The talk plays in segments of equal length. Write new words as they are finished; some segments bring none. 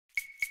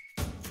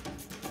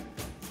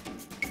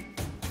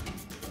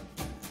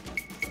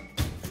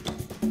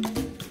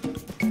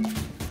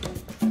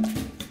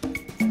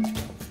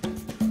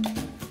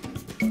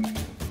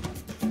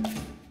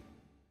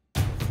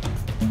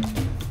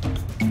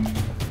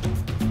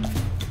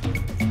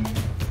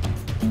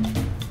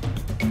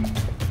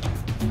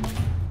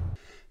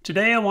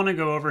Today I want to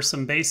go over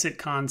some basic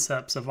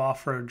concepts of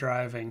off-road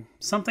driving,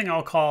 something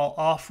I'll call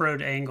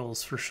off-road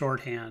angles for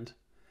shorthand.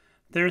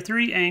 There are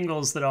three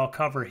angles that I'll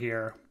cover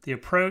here: the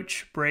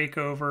approach,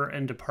 breakover,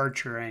 and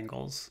departure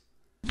angles.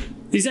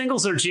 These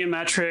angles are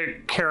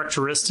geometric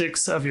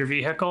characteristics of your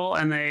vehicle,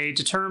 and they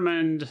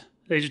determine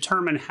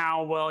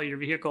how well your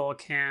vehicle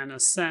can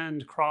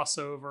ascend, cross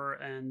over,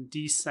 and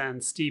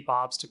descend steep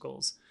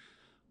obstacles.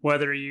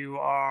 Whether you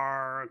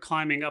are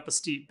climbing up a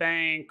steep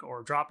bank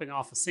or dropping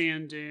off a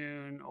sand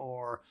dune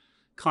or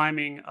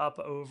climbing up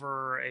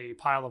over a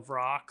pile of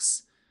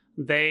rocks,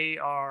 they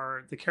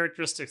are the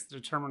characteristics that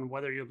determine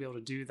whether you'll be able to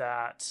do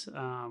that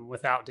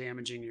without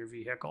damaging your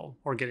vehicle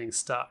or getting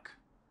stuck.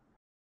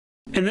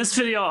 In this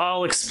video,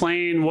 I'll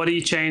explain what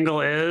each angle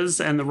is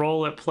and the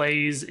role it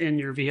plays in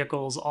your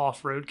vehicle's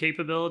off-road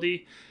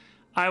capability.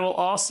 I will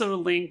also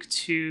link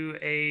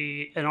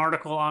to an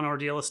article on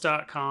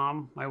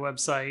ordealist.com, my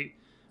website,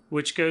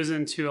 which goes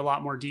into a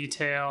lot more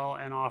detail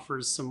and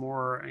offers some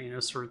more,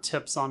 sort of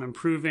tips on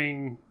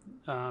improving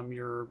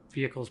your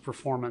vehicle's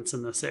performance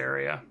in this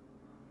area.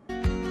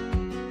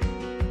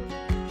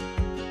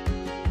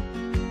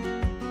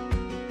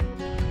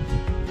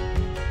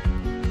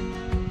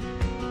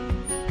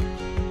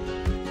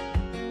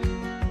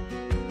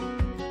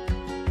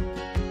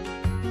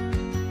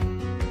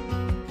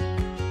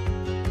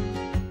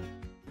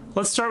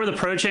 Let's start with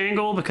approach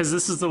angle, because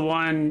this is the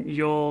one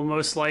you'll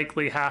most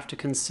likely have to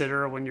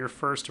consider when you're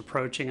first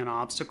approaching an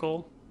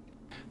obstacle.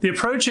 The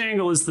approach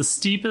angle is the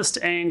steepest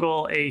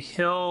angle a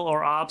hill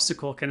or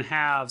obstacle can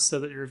have so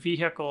that your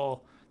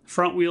vehicle,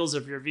 front wheels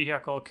of your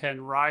vehicle,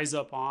 can rise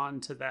up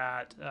onto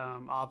that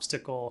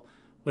obstacle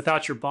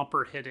without your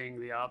bumper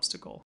hitting the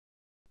obstacle.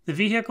 The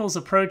vehicle's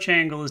approach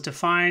angle is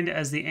defined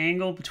as the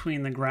angle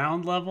between the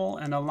ground level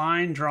and a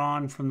line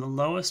drawn from the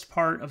lowest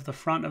part of the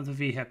front of the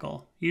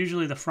vehicle,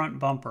 usually the front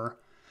bumper,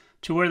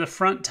 to where the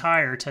front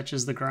tire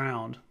touches the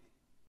ground.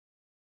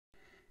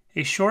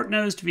 A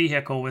short-nosed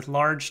vehicle with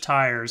large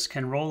tires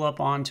can roll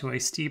up onto a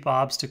steep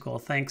obstacle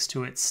thanks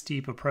to its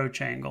steep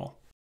approach angle.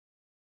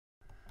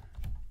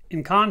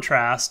 In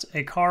contrast,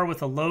 a car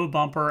with a low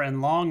bumper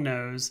and long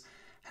nose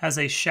has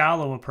a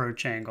shallow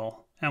approach angle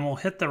and will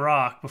hit the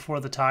rock before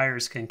the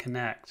tires can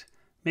connect,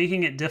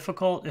 making it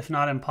difficult, if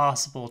not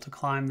impossible, to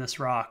climb this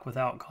rock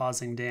without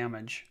causing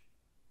damage.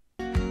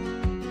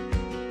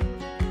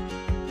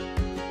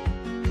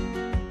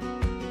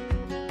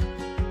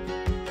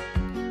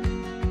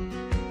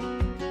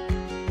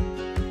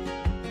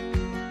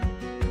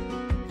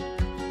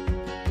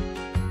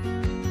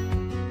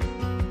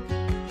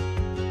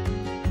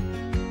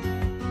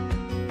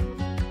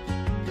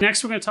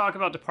 Next, we're going to talk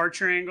about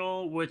departure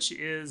angle, which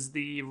is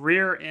the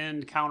rear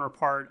end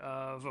counterpart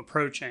of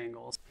approach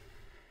angles.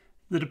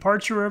 The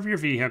departure of your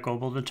vehicle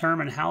will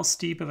determine how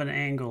steep of an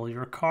angle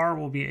your car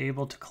will be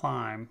able to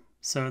climb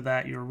so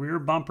that your rear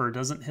bumper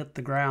doesn't hit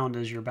the ground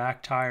as your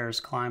back tires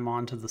climb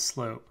onto the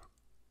slope.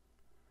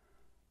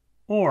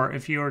 Or,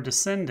 if you are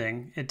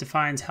descending, it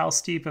defines how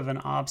steep of an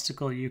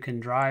obstacle you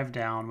can drive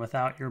down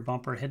without your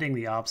bumper hitting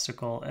the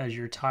obstacle as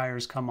your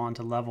tires come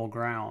onto level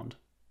ground.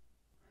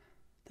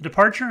 The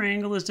departure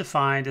angle is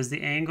defined as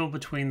the angle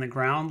between the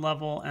ground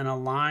level and a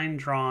line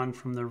drawn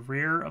from the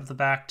rear of the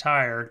back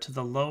tire to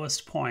the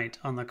lowest point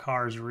on the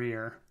car's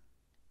rear.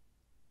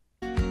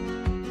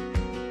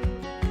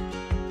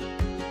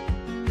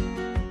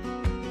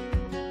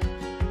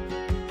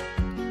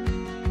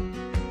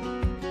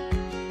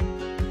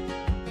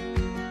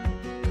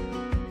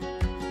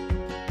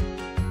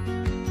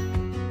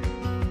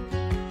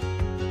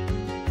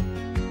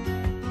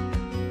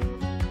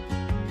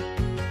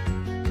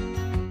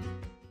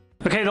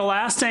 Okay, the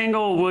last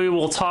angle we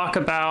will talk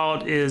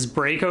about is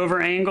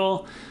breakover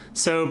angle.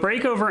 So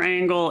breakover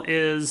angle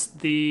is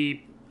the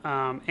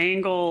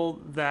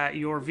angle that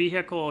your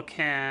vehicle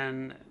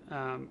can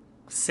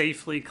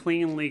safely,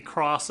 cleanly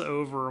cross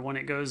over when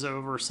it goes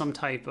over some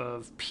type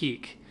of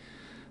peak.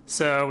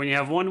 So when you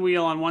have one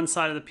wheel on one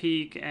side of the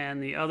peak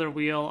and the other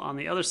wheel on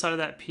the other side of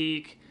that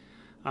peak,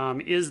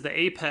 is the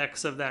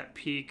apex of that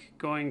peak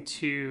going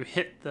to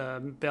hit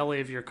the belly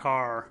of your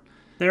car?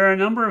 There are a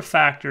number of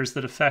factors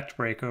that affect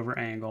breakover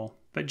angle,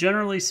 but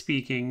generally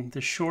speaking,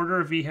 the shorter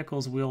a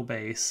vehicle's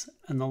wheelbase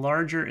and the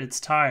larger its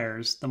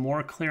tires, the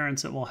more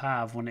clearance it will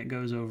have when it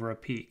goes over a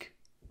peak.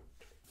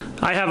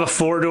 I have a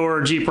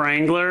four-door Jeep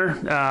Wrangler,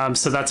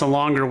 so that's a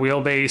longer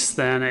wheelbase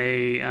than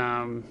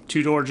a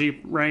two-door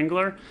Jeep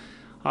Wrangler,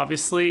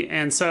 obviously.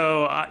 And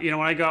so, when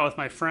I go out with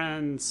my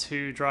friends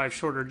who drive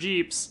shorter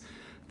Jeeps,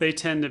 they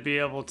tend to be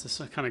able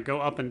to kind of go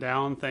up and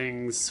down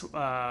things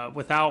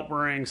without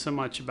worrying so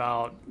much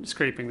about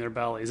scraping their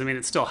bellies. I mean,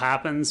 it still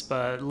happens,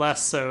 but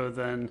less so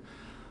than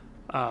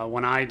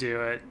when I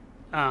do it.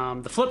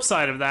 The flip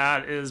side of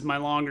that is my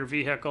longer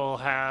vehicle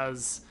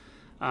has,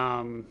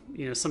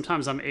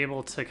 sometimes I'm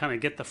able to kind of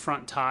get the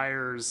front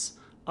tires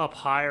up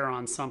higher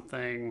on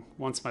something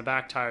once my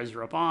back tires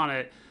are up on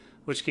it,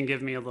 which can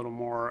give me a little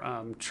more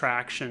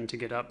traction to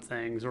get up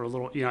things, or a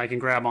little, I can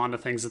grab onto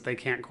things that they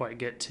can't quite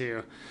get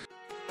to.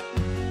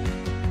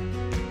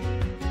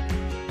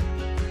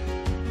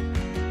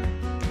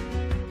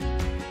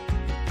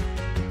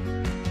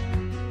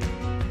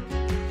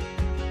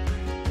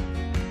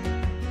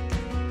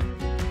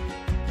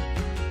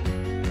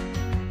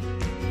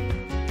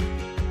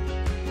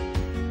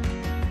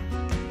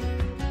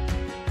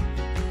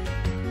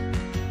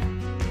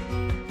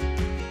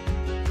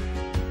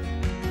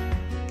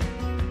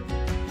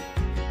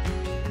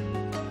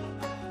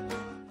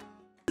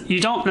 you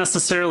don't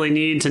necessarily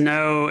need to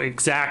know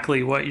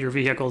exactly what your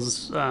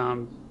vehicle's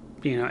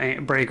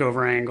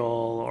breakover angle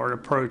or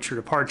approach or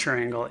departure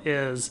angle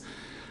is.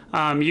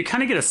 You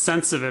kind of get a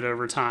sense of it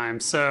over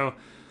time. So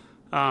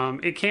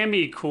it can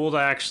be cool to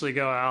actually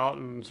go out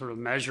and sort of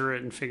measure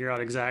it and figure out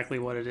exactly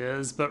what it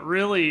is. But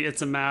really,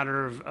 it's a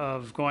matter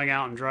of going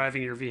out and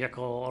driving your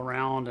vehicle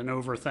around and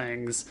over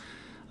things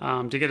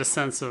to get a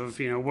sense of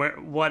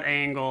what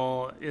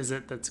angle is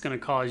it that's going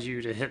to cause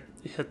you to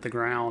hit the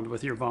ground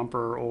with your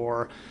bumper,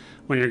 or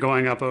when you're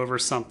going up over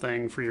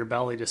something for your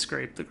belly to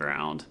scrape the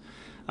ground.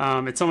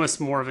 It's almost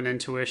more of an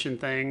intuition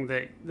thing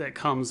that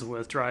comes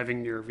with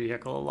driving your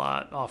vehicle a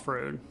lot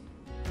off-road.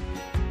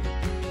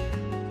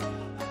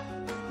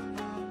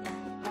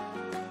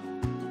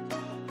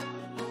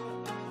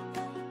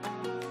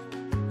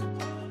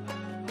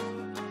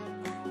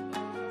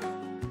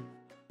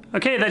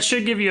 Okay, that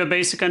should give you a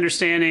basic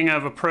understanding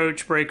of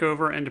approach,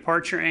 breakover, and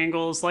departure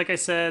angles. Like I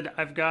said,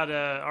 I've got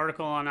an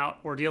article on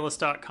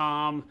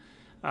outboarddealist.com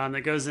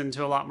that goes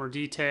into a lot more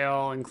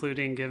detail,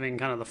 including giving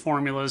kind of the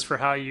formulas for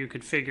how you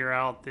could figure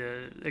out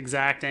the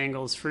exact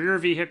angles for your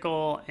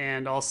vehicle,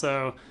 and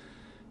also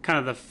kind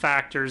of the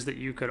factors that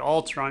you could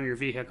alter on your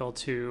vehicle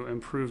to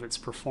improve its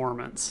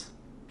performance.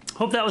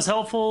 Hope that was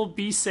helpful.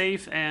 Be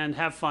safe and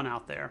have fun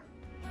out there.